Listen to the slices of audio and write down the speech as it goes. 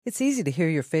It's easy to hear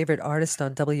your favorite artist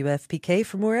on WFPK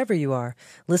from wherever you are.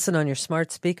 Listen on your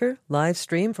smart speaker, live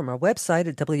stream from our website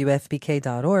at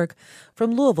WFPK.org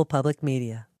from Louisville Public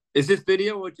Media. Is this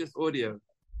video or just audio?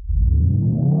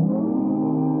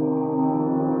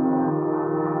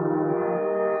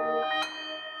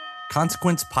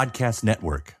 Consequence Podcast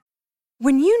Network.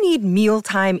 When you need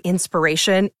mealtime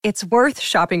inspiration, it's worth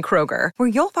shopping Kroger, where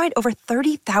you'll find over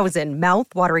 30,000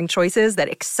 mouth-watering choices that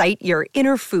excite your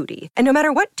inner foodie. And no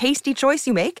matter what tasty choice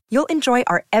you make, you'll enjoy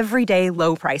our everyday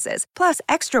low prices, plus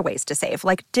extra ways to save,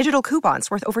 like digital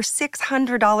coupons worth over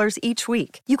 $600 each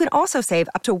week. You can also save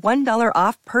up to $1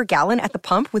 off per gallon at the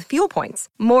pump with fuel points.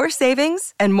 More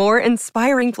savings and more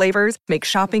inspiring flavors make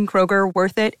shopping Kroger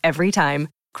worth it every time.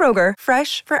 Kroger,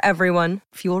 fresh for everyone.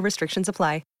 Fuel restrictions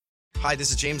apply. Hi,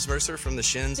 this is James Mercer from The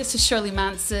Shins. This is Shirley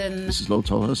Manson. This is Lo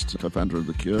Tolhurst, co-founder of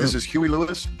The Cure. This is Huey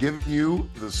Lewis, giving you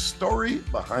the story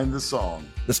behind the song.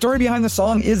 The Story Behind the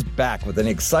Song is back with an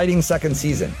exciting second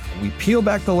season. We peel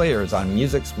back the layers on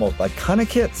music's most iconic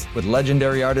hits with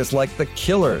legendary artists like The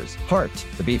Killers, Heart,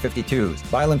 the B-52s,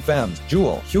 Violent Femmes,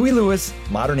 Jewel, Huey Lewis,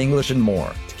 Modern English, and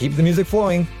more. To keep the music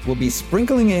flowing, we'll be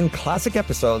sprinkling in classic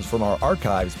episodes from our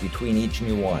archives between each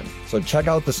new one. So check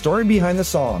out The Story Behind the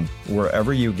Song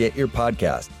wherever you get your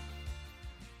podcast.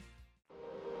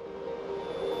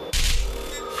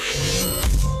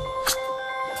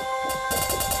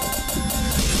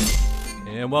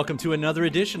 And welcome to another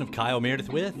edition of Kyle Meredith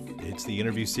With. It's the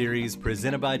interview series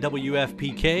presented by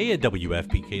WFPK at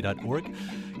WFPK.org.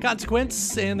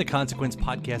 Consequence and the Consequence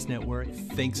Podcast Network.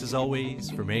 Thanks as always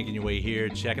for making your way here,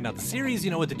 checking out the series. You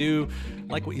know what to do.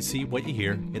 Like what you see, what you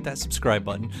hear. Hit that subscribe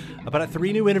button. About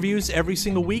 3 new interviews every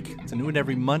single week. It's a new one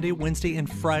every Monday, Wednesday, and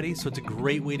Friday. So it's a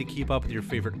great way to keep up with your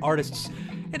favorite artists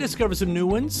and discover some new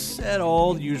ones at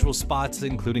all the usual spots,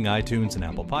 including iTunes and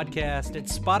Apple Podcast, at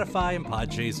Spotify and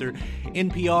Podchaser,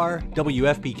 NPR,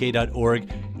 WFPK.org,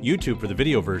 YouTube for the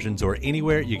video versions, or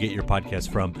anywhere you get your podcast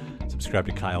from. Subscribe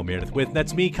to Kyle Meredith With.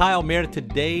 That's me, Kyle Meredith,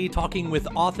 today talking with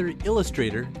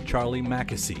author-illustrator Charlie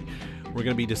Mackesy. We're going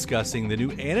to be discussing the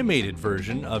new animated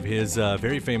version of his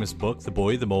very famous book, The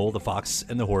Boy, the Mole, the Fox,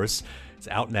 and the Horse. It's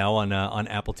out now on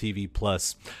Apple TV+.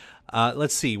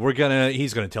 Let's see.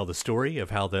 He's gonna tell the story of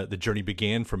how the journey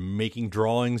began from making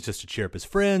drawings just to cheer up his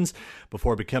friends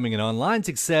before becoming an online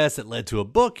success that led to a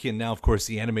book, and now, of course,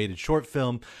 the animated short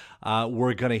film.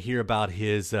 We're gonna hear about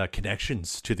his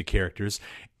connections to the characters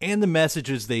and the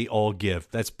messages they all give.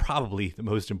 That's probably the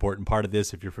most important part of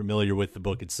this if you're familiar with the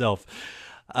book itself.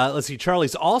 Let's see.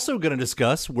 Charlie's also going to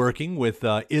discuss working with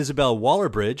Isabel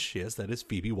Waller-Bridge. Yes, that is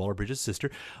Phoebe Waller-Bridge's sister,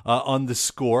 on the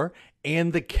score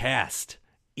and the cast.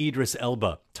 Idris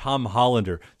Elba, Tom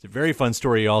Hollander. It's a very fun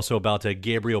story also about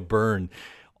Gabriel Byrne.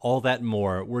 All that and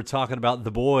more. We're talking about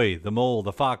The Boy, the Mole,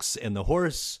 the Fox, and the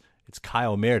Horse. It's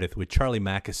Kyle Meredith with Charlie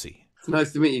Mackesy. It's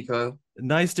nice to meet you, Kyle.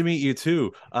 Nice to meet you,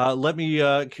 too. Let me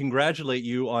congratulate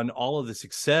you on all of the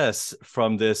success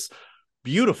from this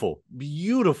beautiful,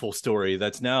 beautiful story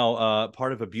that's now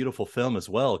part of a beautiful film as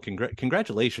well.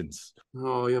 Congratulations.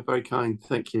 Oh, you're very kind.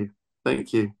 Thank you.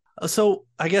 Thank you. So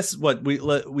I guess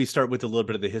we start with a little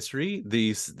bit of the history.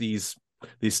 These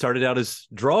started out as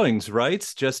drawings,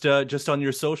 right? Just on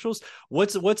your socials.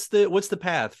 What's the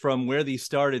path from where these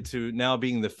started to now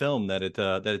being the film that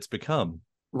it's become?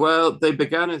 Well, they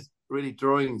began as really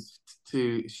drawings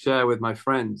to share with my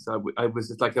friends. I was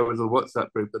just like, there was a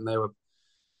WhatsApp group, and they were,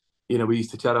 we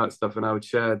used to chat about stuff, and I would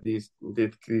share these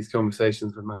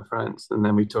conversations with my friends, and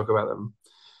then we talk about them.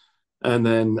 And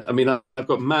then, I've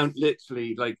got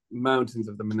literally like mountains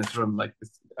of them in this room. Like,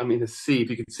 the sea, if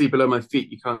you could see below my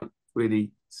feet, you can't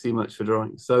really see much for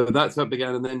drawing. So that's how it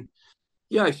began. And then,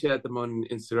 I shared them on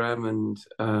Instagram and,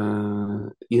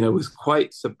 was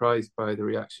quite surprised by the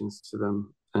reactions to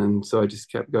them. And so I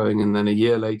just kept going. And then a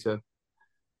year later,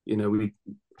 I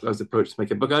was approached to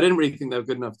make a book. I didn't really think they were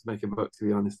good enough to make a book, to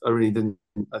be honest. I really didn't.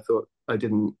 I thought I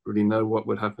didn't really know what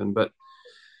would happen, but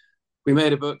we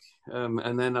made a book,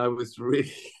 and then I was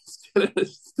really still in a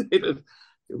state of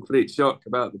complete shock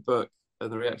about the book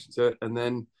and the reaction to it. And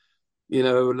then, a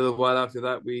little while after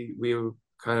that, we were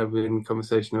kind of in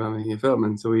conversation about making a film.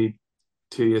 And so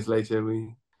 2 years later,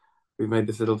 we made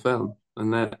this little film,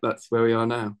 and that's where we are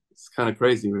now. It's kind of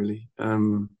crazy, really.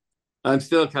 I'm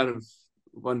still kind of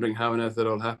wondering how on earth it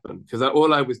all happened, because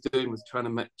all I was doing was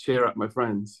trying to cheer up my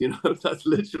friends. That's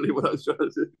literally what I was trying to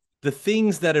do. The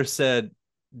things that are said,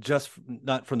 just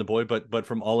not from the boy, but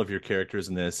from all of your characters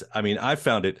in this. I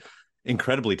found it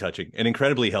incredibly touching and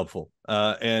incredibly helpful.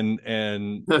 And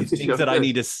things that I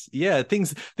need to,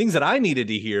 things that I needed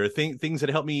to hear, things that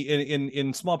helped me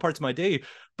in small parts of my day.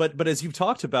 But as you've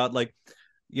talked about, like,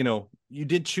 you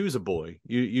did choose a boy.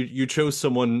 You chose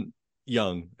someone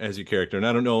young as your character, and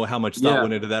I don't know how much thought Yeah.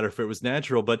 went into that or if it was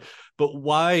natural, but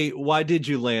why did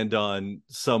you land on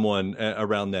someone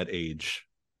around that age?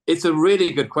 It's a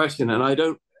really good question, and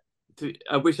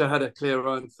I wish I had a clear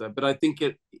answer, but I think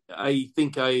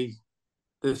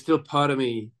there's still part of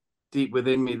me deep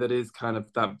within me that is kind of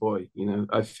that boy.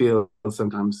 I feel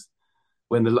sometimes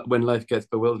when life gets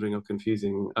bewildering or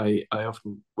confusing, I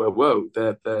often, well, whoa,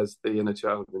 there's the inner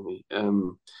child in me.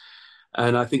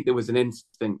 And I think there was an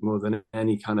instinct more than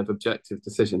any kind of objective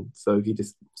decision. So he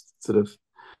just sort of,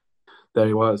 there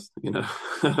he was.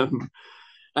 And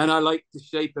I like the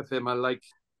shape of him. I like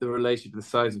the relation to the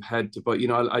size of head to body.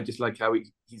 I just like how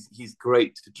he's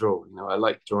great to draw. I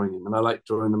like drawing him, and I like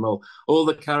drawing them all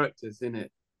the characters in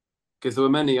it, because there were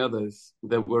many others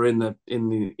that were in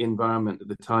the environment at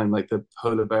the time, like the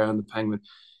polar bear and the penguin.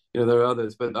 There are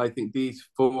others, but I think these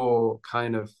four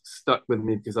kind of stuck with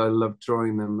me because I loved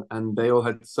drawing them, and they all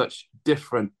had such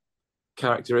different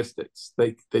characteristics.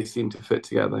 They seem to fit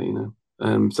together.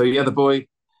 So yeah, the boy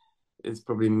is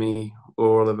probably me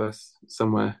or all of us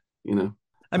somewhere.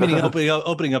 I mean,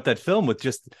 opening up that film with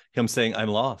just him saying, "I'm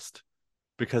lost,"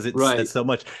 because it says so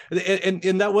much,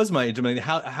 and that was my age. I mean,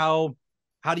 how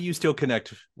do you still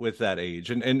connect with that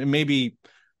age? And maybe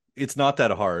it's not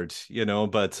that hard,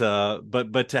 but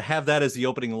to have that as the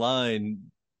opening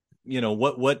line,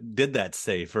 what did that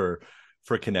say for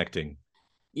connecting?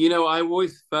 I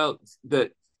always felt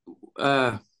that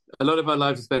a lot of our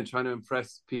lives are spent trying to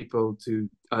impress people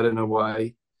I don't know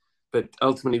why, but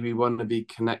ultimately we want to be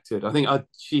connected. I think our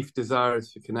chief desire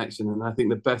is for connection, and I think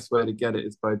the best way to get it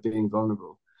is by being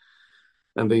vulnerable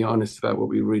and being honest about what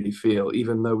we really feel,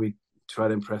 even though we try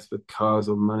to impress with cars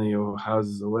or money or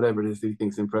houses or whatever it is these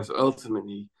things impress.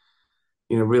 Ultimately,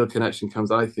 real connection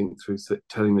comes, I think, through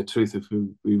telling the truth of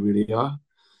who we really are.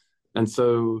 And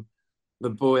so the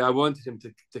boy, I wanted him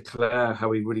to declare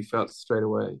how he really felt straight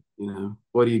away.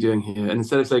 What are you doing here? And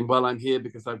instead of saying, well, I'm here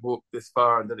because I've walked this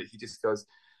far, and he just goes,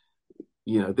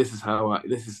 this is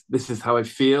how I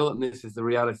feel, and this is the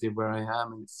reality of where I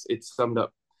am. And it's summed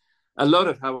up a lot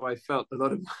of how I felt. A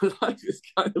lot of my life is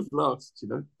kind of lost,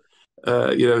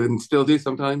 and still do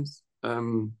sometimes.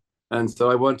 And so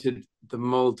I wanted the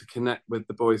mold to connect with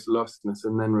the boy's lostness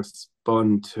and then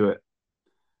respond to it.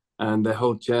 And their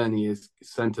whole journey is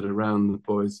centered around the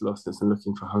boy's lostness and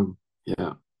looking for home.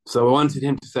 Yeah. So I wanted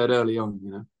him to say it early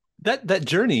on, that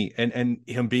journey and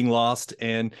him being lost,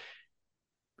 and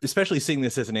especially seeing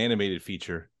this as an animated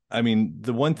feature. I mean,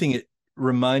 the one thing it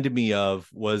reminded me of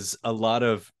was not a lot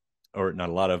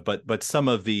of, but some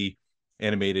of the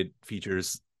animated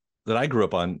features that I grew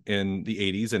up on in the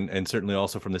 80s and certainly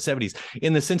also from the 70s,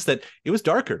 in the sense that it was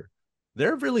darker.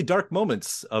 There are really dark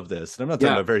moments of this, and I'm not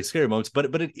talking about very scary moments,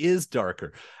 but it is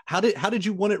darker. How did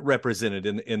you want it represented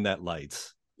in that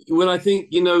light? Well, I think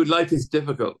life is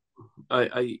difficult.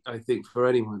 I think for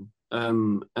anyone,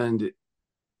 and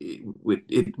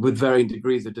with varying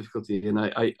degrees of difficulty. And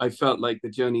I felt like the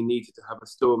journey needed to have a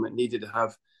storm. It needed to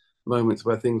have moments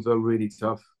where things were really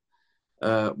tough,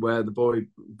 where the boy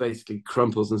basically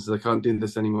crumples and says, I can't do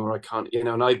this anymore. I can't,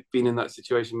 and I've been in that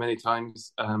situation many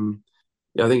times.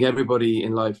 I think everybody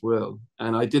in life will.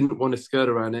 And I didn't want to skirt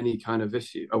around any kind of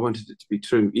issue. I wanted it to be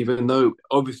true, even though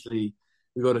obviously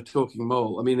we've got a talking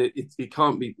mole. I mean, it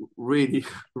can't be really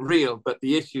real, but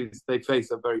the issues they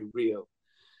face are very real,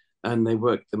 and they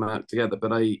work them out together.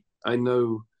 But I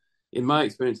know in my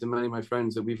experience and many of my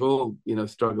friends that we've all,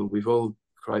 struggled. We've all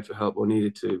cried for help or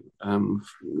needed to.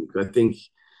 I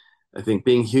think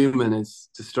being human is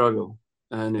to struggle,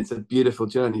 and it's a beautiful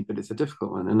journey, but it's a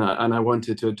difficult one. And I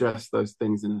wanted to address those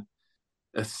things in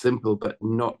a simple but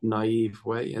not naive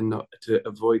way, and not to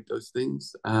avoid those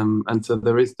things. And so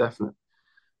there is definite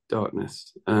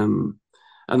darkness. And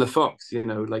the fox,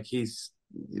 he's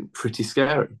pretty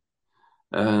scary.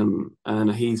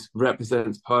 And he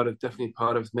represents definitely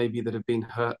part of maybe that have been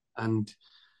hurt and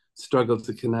struggle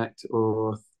to connect,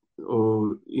 or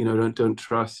don't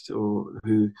trust, or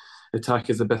who attack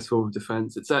as the best form of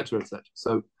defense, etc.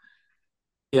 So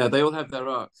yeah, they all have their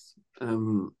arcs,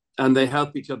 and they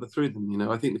help each other through them.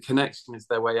 I think the connection is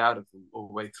their way out of them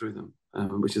or way through them,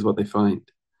 which is what they find.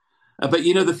 But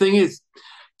the thing is,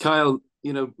 Kyle,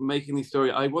 making these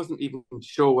stories, I wasn't even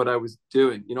sure what I was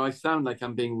doing. I sound like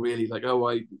I'm being really like,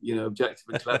 objective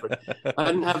and clever.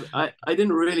 I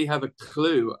didn't really have a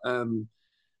clue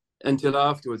until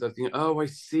afterwards. I was thinking, I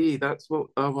see,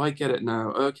 I get it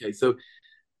now. Okay, so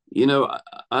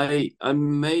I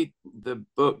made the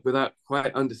book without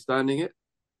quite understanding it,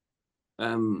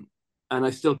 and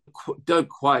I still don't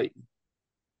quite.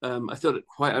 I still don't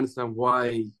quite understand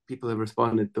why people have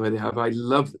responded the way they have. I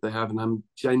love that they have, and I'm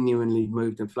genuinely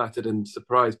moved and flattered and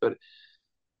surprised. But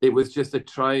it was just a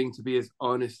trying to be as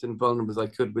honest and vulnerable as I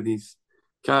could with these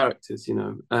characters, you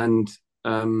know. And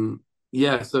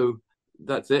yeah, so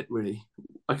that's it, really.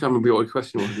 I can't remember what your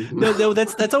question was. No,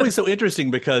 that's always so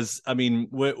interesting because, I mean,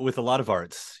 with a lot of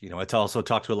arts, you know, I also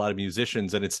talk to a lot of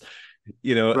musicians, and it's,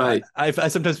 you know, right. I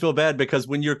sometimes feel bad because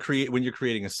when you're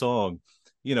creating a song,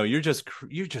 you know, you're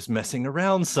just messing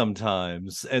around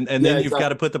sometimes, and then you've got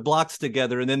to put the blocks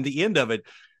together, and then the end of it,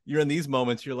 you're in these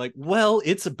moments, you're like, well,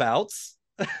 it's about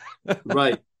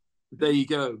right. There you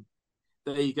go.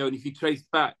 And if you trace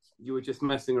back, you were just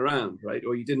messing around, right?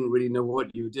 Or you didn't really know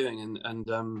what you were doing,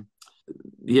 and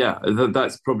yeah,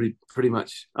 that's probably pretty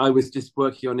much. I was just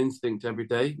working on instinct every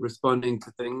day, responding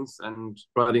to things and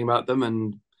writing about them,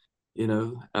 and you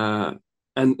know,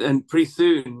 and pretty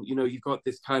soon, you know, you've got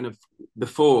this kind of the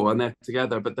four, and they're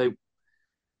together, but they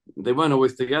weren't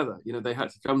always together. You know, they had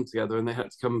to come together, and they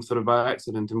had to come sort of by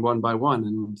accident and one by one,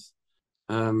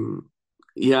 and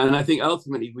yeah, and I think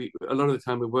ultimately a lot of the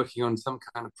time we're working on some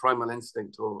kind of primal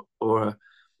instinct or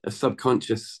a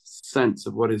subconscious sense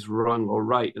of what is wrong or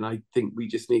right, and I think we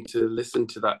just need to listen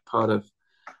to that part of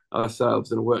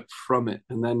ourselves and work from it,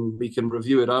 and then we can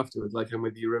review it afterwards. Like I'm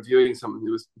with you reviewing something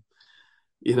that was,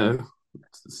 you know,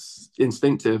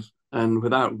 instinctive and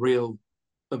without real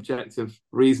objective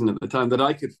reason at the time that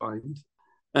I could find.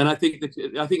 And I think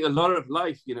a lot of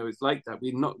life, you know, it's like that.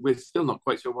 We're still not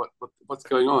quite sure what's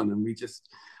going on, and we're just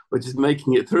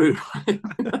making it through.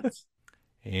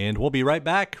 And we'll be right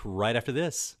back right after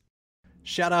this.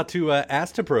 Shout out to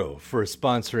Astepro for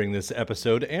sponsoring this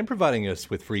episode and providing us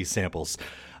with free samples.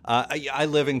 I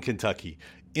live in Kentucky,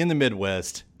 in the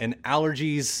Midwest, and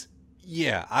allergies,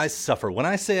 yeah, I suffer. When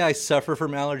I say I suffer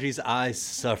from allergies, I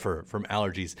suffer from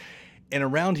allergies. And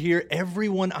around here,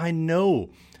 everyone I know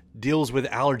deals with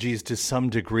allergies to some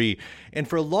degree. And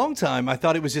for a long time, I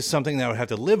thought it was just something that I would have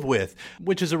to live with,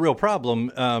 which is a real problem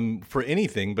for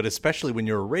anything, but especially when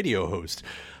you're a radio host.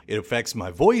 It affects my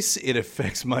voice, it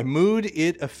affects my mood,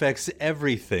 it affects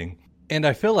everything. And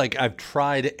I feel like I've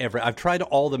tried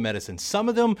all the medicines. Some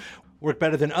of them work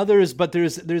better than others, but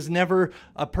there's never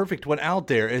a perfect one out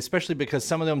there, especially because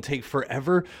some of them take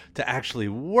forever to actually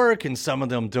work and some of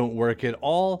them don't work at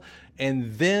all.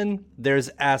 And then there's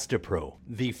Astepro,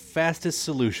 the fastest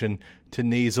solution to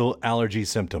nasal allergy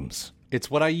symptoms. It's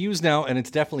what I use now, and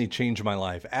it's definitely changed my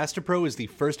life. Astepro is the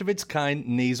first of its kind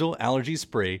nasal allergy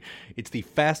spray. It's the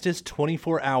fastest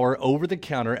 24-hour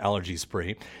over-the-counter allergy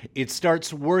spray. It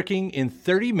starts working in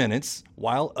 30 minutes,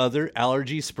 while other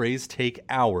allergy sprays take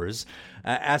hours.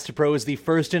 Astepro is the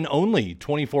first and only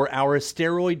 24-hour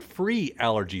steroid-free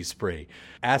allergy spray.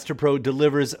 Astepro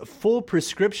delivers full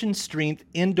prescription strength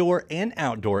indoor and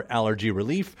outdoor allergy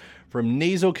relief from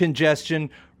nasal congestion,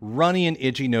 runny and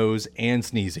itchy nose, and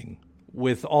sneezing.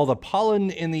 With all the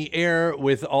pollen in the air,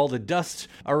 with all the dust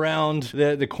around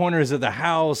the corners of the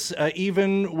house,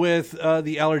 even with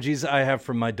the allergies I have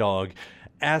from my dog,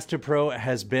 Astepro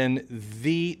has been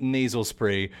the nasal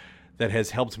spray that has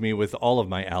helped me with all of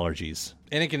my allergies.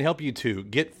 And it can help you too.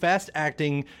 Get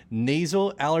fast-acting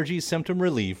nasal allergy symptom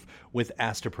relief with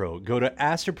Astepro. Go to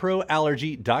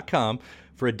asteproallergy.com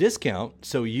for a discount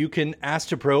so you can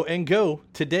Astepro and go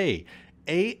today.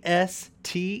 ASTEPRO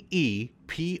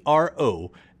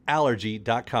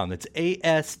allergy.com. That's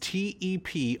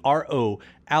ASTEPRO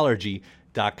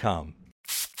allergy.com.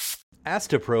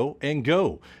 Astepro and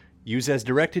go. Use as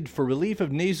directed for relief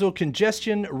of nasal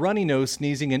congestion, runny nose,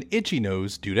 sneezing, and itchy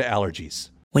nose due to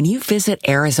allergies. When you visit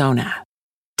Arizona,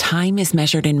 time is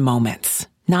measured in moments,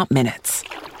 not minutes.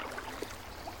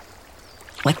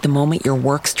 Like the moment your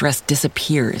work stress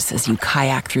disappears as you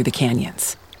kayak through the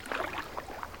canyons.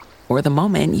 Or the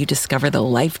moment you discover the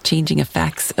life-changing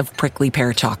effects of prickly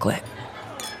pear chocolate.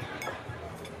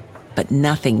 But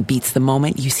nothing beats the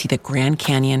moment you see the Grand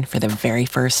Canyon for the very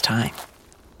first time.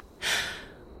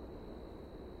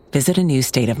 Visit a new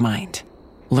state of mind.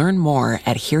 Learn more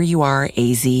at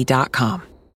hereyouareaz.com.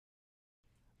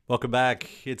 Welcome back.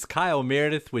 It's Kyle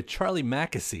Meredith with Charlie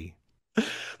Mackesy.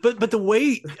 But the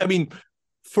way, I mean,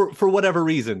 for whatever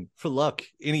reason, for luck,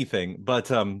 anything, but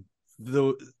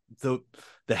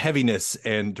the heaviness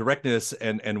and directness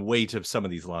and weight of some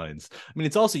of these lines. I mean,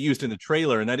 it's also used in the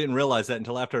trailer, and I didn't realize that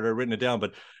until after I'd written it down,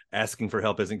 but asking for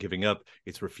help isn't giving up,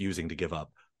 it's refusing to give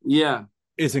up. Yeah.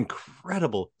 Is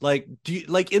incredible. Like, do you,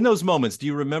 like in those moments, do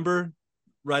you remember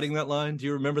writing that line? Do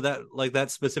you remember that, like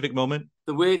that specific moment?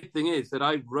 The weird thing is that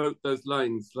I wrote those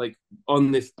lines like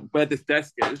on this, where this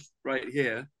desk is right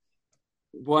here,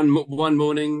 one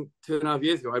morning 2.5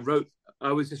 years ago. I wrote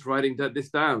I was just writing this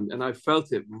down, and I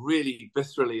felt it really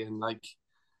viscerally, and like,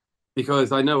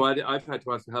 because I know I've had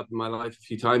to ask for help in my life a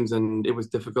few times, and it was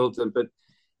difficult. But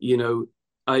you know,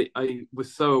 I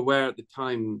was so aware at the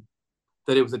time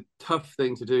that it was a tough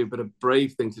thing to do, but a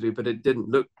brave thing to do. But it didn't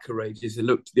look courageous; it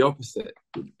looked the opposite.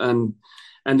 And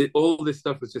all this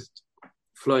stuff was just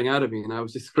flowing out of me, and I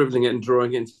was just scribbling it and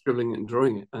drawing it, and scribbling it and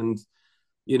drawing it. And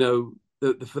you know,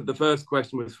 the first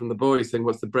question was from the boy saying,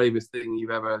 "What's the bravest thing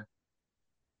you've ever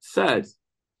said?"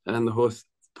 And the horse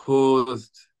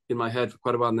paused in my head for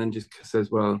quite a while, and then just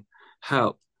says, "Well,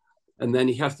 help." And then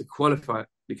he has to qualify it,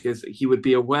 because he would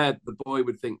be aware that the boy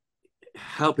would think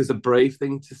help is a brave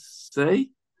thing to say,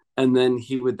 and then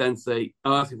he would then say,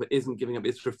 ask if it isn't giving up,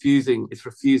 it's refusing, it's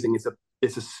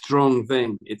a strong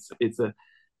thing, it's a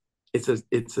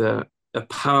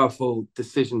powerful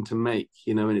decision to make,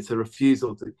 you know, and it's a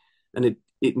refusal to, and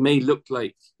it may look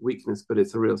like weakness, but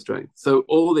it's a real strength. So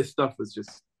all this stuff was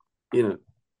just, you know,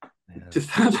 just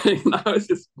happening. And I was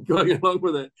just going along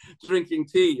with it, drinking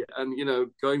tea, and you know,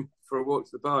 going for a walk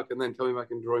to the park, and then coming back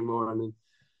and drawing more. And then,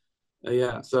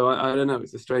 yeah. So I don't know.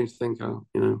 It's a strange thing, Kyle.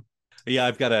 You know. Yeah,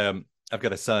 I've got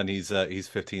a son. He's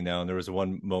 15 now, and there was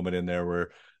one moment in there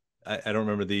where I don't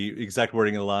remember the exact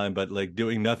wording of the line, but like,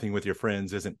 doing nothing with your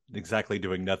friends isn't exactly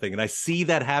doing nothing. And I see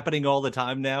that happening all the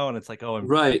time now, and it's like, oh,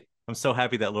 I'm so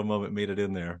happy that little moment made it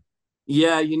in there.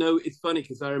 Yeah, you know, it's funny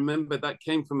because I remember that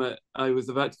came from I was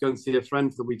about to go and see a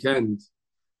friend for the weekend,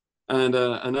 and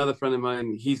another friend of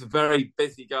mine, he's a very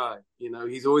busy guy, you know,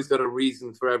 he's always got a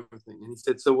reason for everything. And he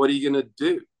said, "So what are you going to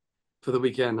do for the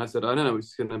weekend?" I said, "I don't know, we're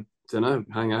just going to, don't know,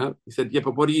 hang out." He said, "Yeah,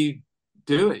 but what are you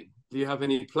doing? Do you have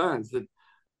any plans?" I said,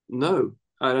 "No,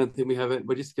 I don't think we have it.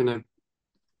 We're just going to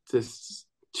just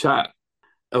chat.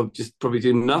 I'll just probably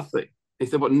do nothing." He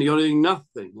said, "What, you're doing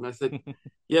nothing?" And I said,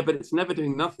 "Yeah, but it's never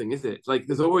doing nothing, is it? Like,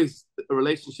 there's always a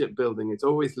relationship building. It's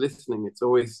always listening. It's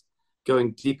always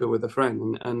going deeper with a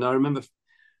friend." And I remember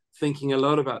thinking a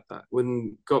lot about that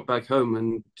when got back home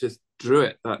and just drew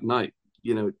it that night.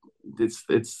 You know, it's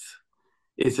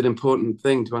an important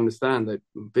thing to understand that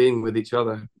being with each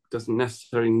other doesn't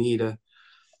necessarily need a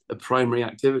primary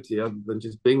activity other than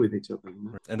just being with each other, you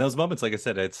know? And those moments, like I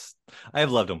said, I have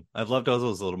loved them. I've loved all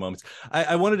those little moments.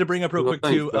 I wanted to bring up real quick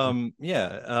too.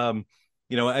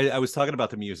 You know, I was talking about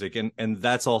the music, and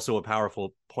that's also a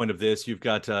powerful point of this. You've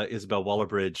got Isabel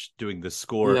Waller-Bridge doing the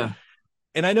score. Yeah.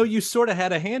 And I know you sort of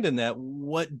had a hand in that.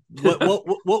 What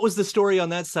was the story on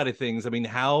that side of things? I mean,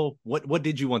 what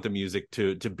did you want the music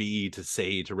to be, to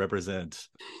say, to represent?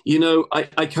 You know,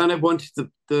 I kind of wanted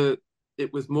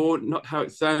it was more not how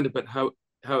it sounded, but how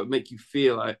it make you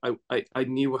feel. I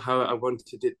knew how I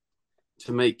wanted it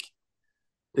to make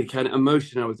the kind of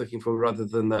emotion I was looking for, rather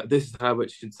than that this is how it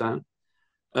should sound.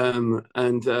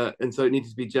 And so it needed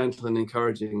to be gentle and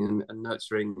encouraging and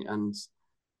nurturing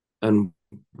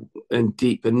and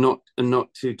deep, and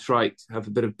not too trite, have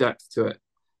a bit of depth to it,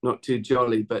 not too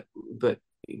jolly, but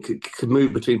it could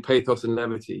move between pathos and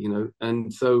levity, you know.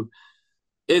 And so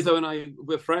Izzo and I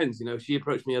were friends, you know. She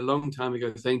approached me a long time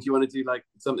ago saying, "Do you want to do like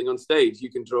something on stage?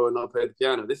 You can draw and I'll play the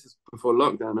piano." This is before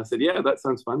lockdown. I said, "Yeah, that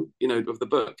sounds fun," you know, of the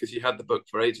book, because she had the book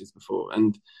for ages before.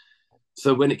 And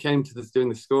so when it came to doing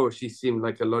the score, she seemed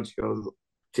like a logical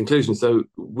conclusion. So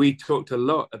we talked a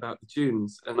lot about the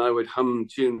tunes, and I would hum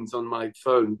tunes on my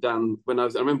phone down when I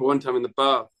remember one time in the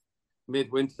bath,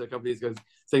 midwinter, a couple of years ago,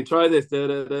 saying, "Try this, da,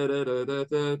 da, da, da, da,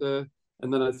 da, da,"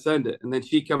 and then I'd send it. And then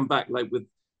she'd come back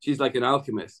she's like an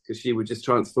alchemist, because she would just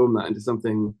transform that into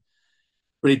something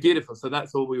really beautiful. So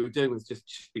that's all we were doing, was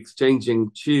just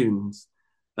exchanging tunes.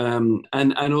 And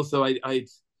also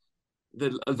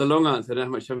the long answer, I don't know how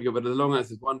much time we got, but the long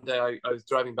answer is one day I was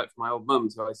driving back from my old mum,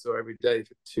 who I saw every day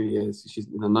for 2 years. She's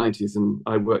in her 90s, and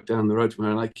I worked down the road from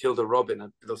her, and I killed a robin,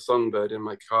 a little songbird, in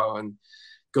my car, and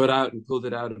got out and pulled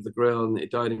it out of the grill, and it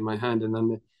died in my hand. And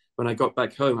then when I got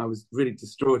back home, I was really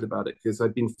distraught about it, because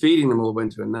I'd been feeding them all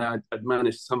winter, and now I'd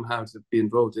managed somehow to be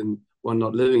involved in one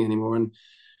not living anymore.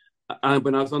 And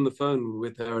when I was on the phone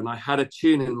with her, and I had a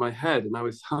tune in my head, and I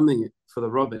was humming it for the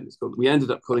robin. We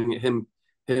ended up calling it Hymn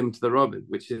to the Robin,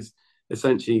 which is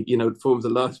essentially, you know, forms a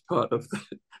large part of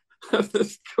the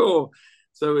score.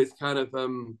 So it's kind of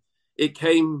the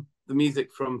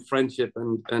music from friendship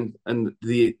and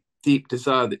the deep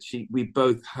desire that we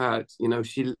both had. You know,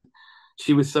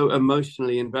 she was so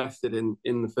emotionally invested in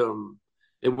the film.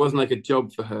 It wasn't like a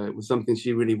job for her. It was something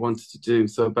she really wanted to do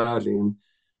so badly. And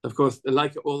of course,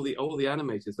 like all the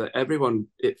animators, that everyone,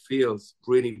 it feels,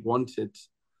 really wanted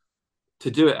to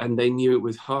do it, and they knew it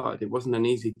was hard. It wasn't an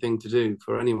easy thing to do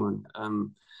for anyone.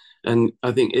 And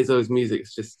I think Izzo's music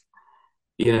is just,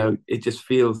 you know, it just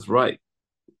feels right.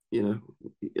 You know,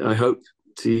 I hope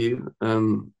to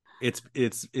you.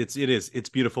 It's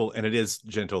beautiful, and it is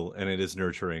gentle, and it is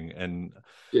nurturing, and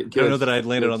Good, I don't know that I'd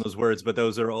landed good. on those words, but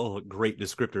those are all great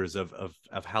descriptors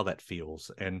of how that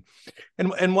feels. And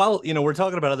while we're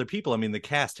talking about other people, I mean, the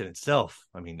cast in itself,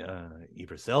 I mean,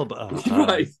 Idris Elba,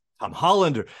 Right. Tom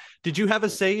Holland. Did you have a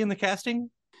say in the casting?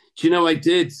 Do you know I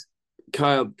did,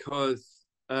 Kyle, because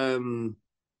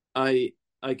I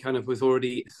kind of was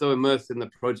already so immersed in the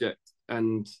project,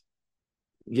 and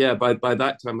yeah, by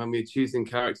that time when we were choosing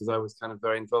characters, I was kind of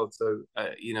very involved. So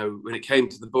when it came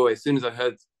to the boy, as soon as I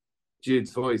heard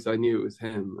Jude's voice, I knew it was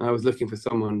him. I was looking for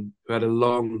someone who had a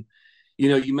long,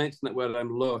 you mentioned that word,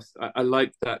 I'm lost. I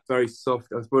like that, very soft.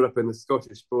 I was brought up in the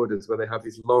Scottish borders where they have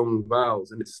these long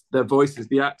vowels, and it's their voices,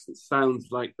 the accent sounds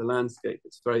like the landscape.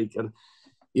 It's very kind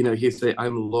of, he'd say,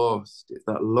 I'm lost. It's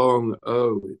that long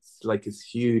O. It's like this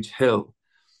huge hill.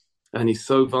 And he's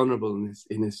so vulnerable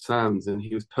in his sounds, and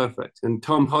he was perfect. And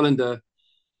Tom Hollander,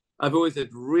 I've always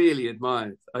really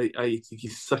admired. I think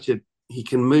he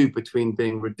can move between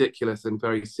being ridiculous and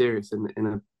very serious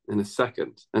in a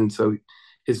second. And so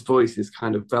his voice is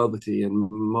kind of velvety and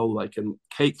mole-like and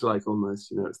cake-like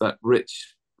almost. It's that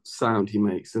rich sound he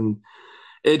makes. And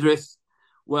Idris,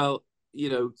 well,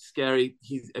 scary.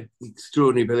 He's an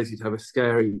extraordinary ability to have a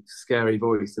scary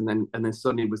voice, and then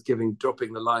suddenly was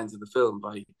dropping the lines of the film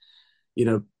by,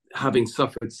 having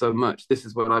suffered so much. This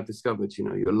is what I've discovered.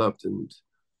 You're loved, and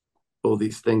all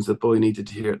these things the boy needed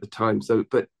to hear at the time. So,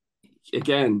 but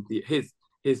again, his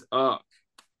arc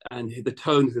and the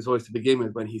tone of his voice to begin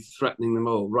with, when he's threatening them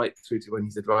all, right through to when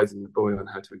he's advising the boy on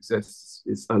how to exist,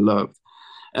 is I loved.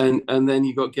 And then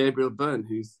you got Gabriel Byrne,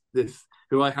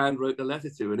 who I hand wrote a letter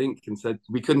to in ink and said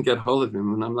we couldn't get hold of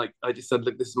him, and I just said,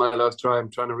 look, this is my last try.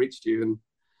 I'm trying to reach you, and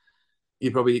you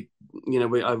probably,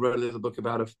 I wrote a little book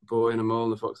about a boy and a mole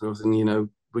and a fox and a horse, and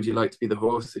would you like to be the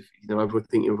horse? If I would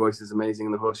think your voice is amazing,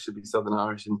 and the horse should be Southern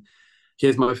Irish, and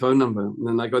here's my phone number. And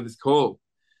then I got this call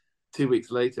 2 weeks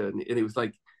later, and it was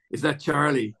like, is that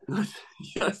Charlie? And I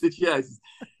said, yes,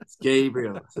 it's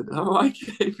Gabriel. I said, oh, hi,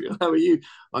 Gabriel, how are you?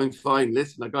 I'm fine.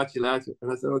 Listen, I got you letter.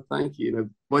 And I said, oh, thank you.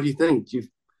 What do you think? Do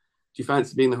you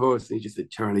fancy being the horse? And he just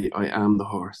said, Charlie, I am the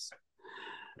horse.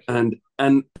 And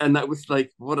that was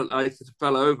like, I just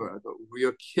fell over. I thought, well,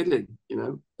 you're kidding,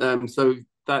 so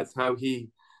that's how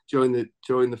he joined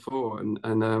the four,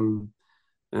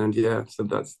 and yeah, so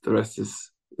that's the rest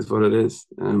is what it is.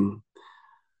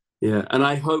 Yeah, and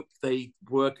I hope they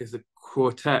work as a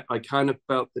quartet. I kind of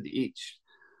felt that each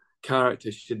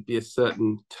character should be a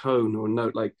certain tone or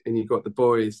note, like, and you got the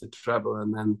boys, the treble,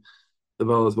 and then the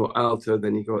vowels more alto,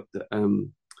 then you got the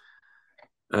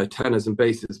tenors and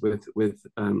basses with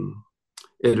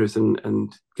Idris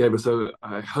and Gabriel. So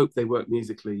I hope they work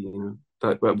musically.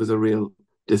 That was a real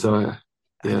desire.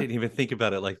 Yeah. I didn't even think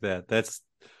about it like that.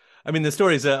 The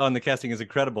stories on the casting is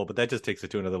incredible, but that just takes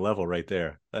it to another level right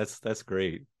there. That's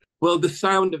great. Well, the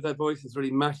sound of their voices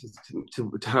really matters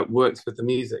to how it works with the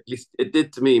music. At least it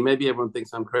did to me. Maybe everyone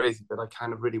thinks I'm crazy, but I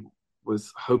kind of really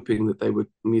was hoping that they would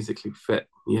musically fit.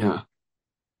 Yeah.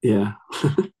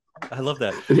 I love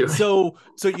that. Anyway. So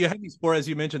you have these four, as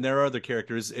you mentioned. There are other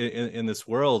characters in this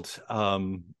world. Are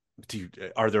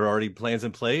there already plans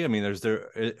in play? I mean, is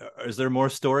there more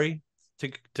story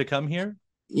to come here?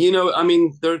 There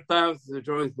are thousands of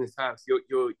drawings in this house.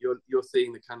 You're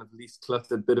seeing the kind of least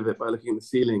cluttered bit of it by looking at the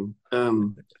ceiling.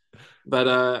 But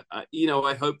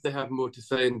I hope they have more to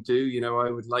say and do.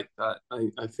 I would like that.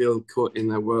 I feel caught in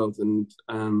their world, and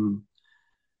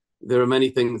there are many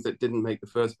things that didn't make the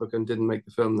first book and didn't make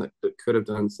the film that could have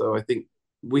done. So I think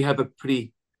we have a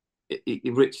pretty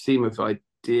rich seam of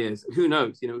ideas. Who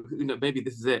knows? Maybe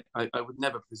this is it. I would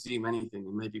never presume anything,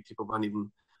 and maybe people won't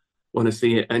even want to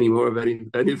see it any more of any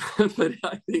but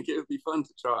I think it would be fun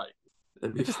to try.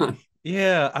 It'd be fun.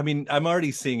 Yeah, I'm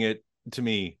already seeing it, to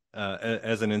me,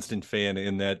 as an instant fan,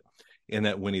 in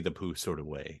that Winnie the Pooh sort of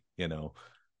way.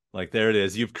 Like, there it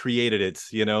is. You've created it.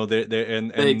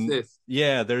 And they exist.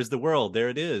 Yeah, there's the world. There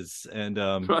it is. And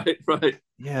right.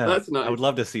 Yeah, that's nice. I would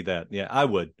love to see that. Yeah, I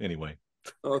would anyway.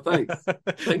 Oh, thanks.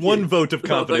 One vote of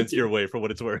confidence your way, for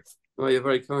what it's worth. Oh, you're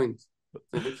very kind.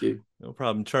 Thank you. No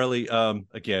problem, Charlie.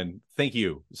 Again, thank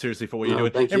you seriously for what you're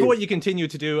doing, and for what you continue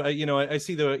to do. I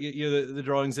see the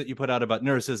drawings that you put out about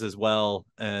nurses as well,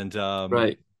 and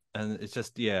right. And it's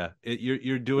just,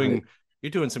 you're doing. Right. You're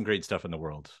doing some great stuff in the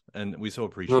world, and we so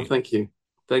appreciate it. Thank you.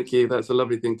 Thank you. That's a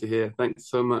lovely thing to hear. Thanks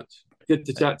so much. Good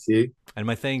to chat to you. And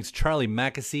my thanks, Charlie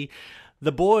Mackesy,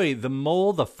 The Boy, the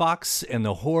Mole, the Fox, and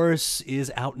the Horse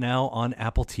is out now on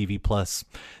Apple TV+.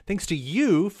 Thanks to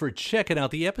you for checking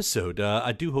out the episode.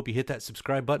 I do hope you hit that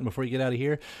subscribe button before you get out of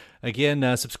here.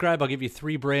 Again, subscribe. I'll give you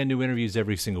 3 brand new interviews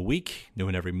every single week. New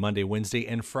one every Monday, Wednesday,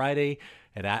 and Friday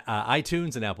at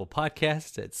iTunes and Apple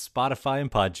Podcasts, at Spotify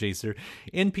and Podchaser,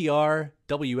 NPR,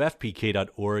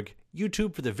 WFPK.org,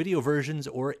 YouTube for the video versions,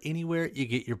 or anywhere you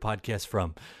get your podcasts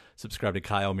from. Subscribe to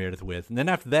Kyle Meredith With. And then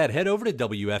after that, head over to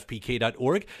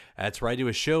WFPK.org. That's where I do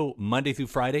a show Monday through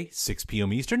Friday, 6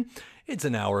 p.m. Eastern. It's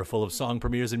an hour full of song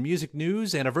premieres and music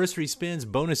news, anniversary spins,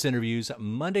 bonus interviews,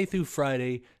 Monday through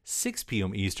Friday, 6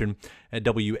 p.m. Eastern at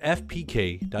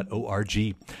WFPK.org.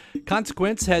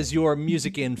 Consequence has your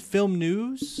music and film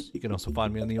news. You can also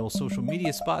find me on the old social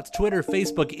media spots, Twitter,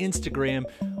 Facebook, Instagram,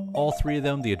 all 3 of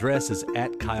them. The address is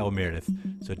at Kyle Meredith.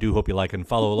 So I do hope you like and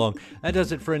follow along. That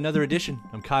does it for another edition.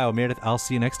 I'm Kyle Meredith. I'll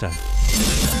see you next time.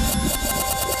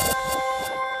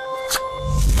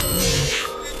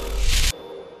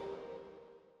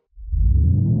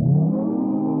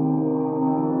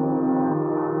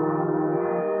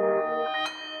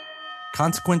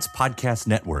 Consequence Podcast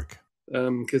Network.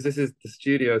 Because this is the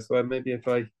studio, so maybe if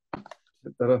I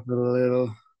set that up a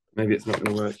little, maybe it's not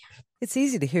going to work. It's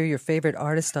easy to hear your favorite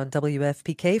artist on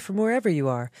WFPK from wherever you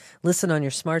are. Listen on your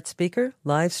smart speaker,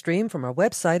 live stream from our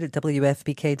website at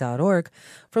WFPK.org,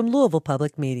 from Louisville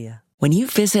Public Media. When you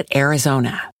visit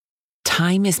Arizona,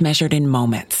 time is measured in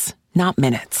moments, not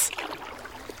minutes.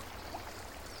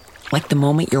 Like the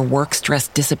moment your work stress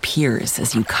disappears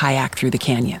as you kayak through the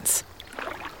canyons.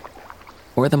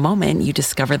 Or the moment you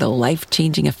discover the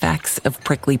life-changing effects of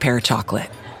prickly pear chocolate.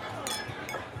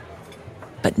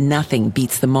 But nothing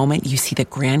beats the moment you see the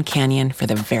Grand Canyon for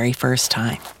the very first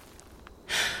time.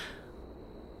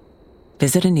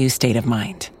 Visit a new state of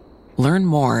mind. Learn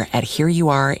more at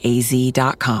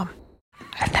hereyouareaz.com.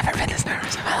 I've never been this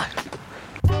nervous in my life.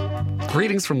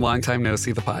 Greetings from Long Time No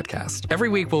See, the podcast. Every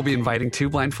week, we'll be inviting 2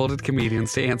 blindfolded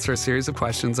comedians to answer a series of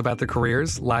questions about their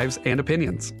careers, lives, and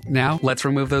opinions. Now, let's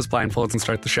remove those blindfolds and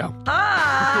start the show.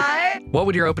 Hi! What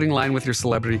would your opening line with your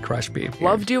celebrity crush be?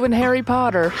 Loved you in Harry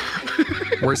Potter.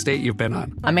 Worst date you've been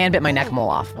on? A man bit my neck mole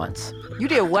off once. You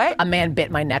did what? A man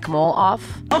bit my neck mole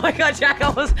off. Oh my God, Jack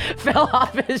almost fell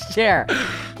off his chair.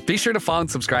 Be sure to follow and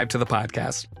subscribe to the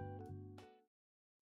podcast.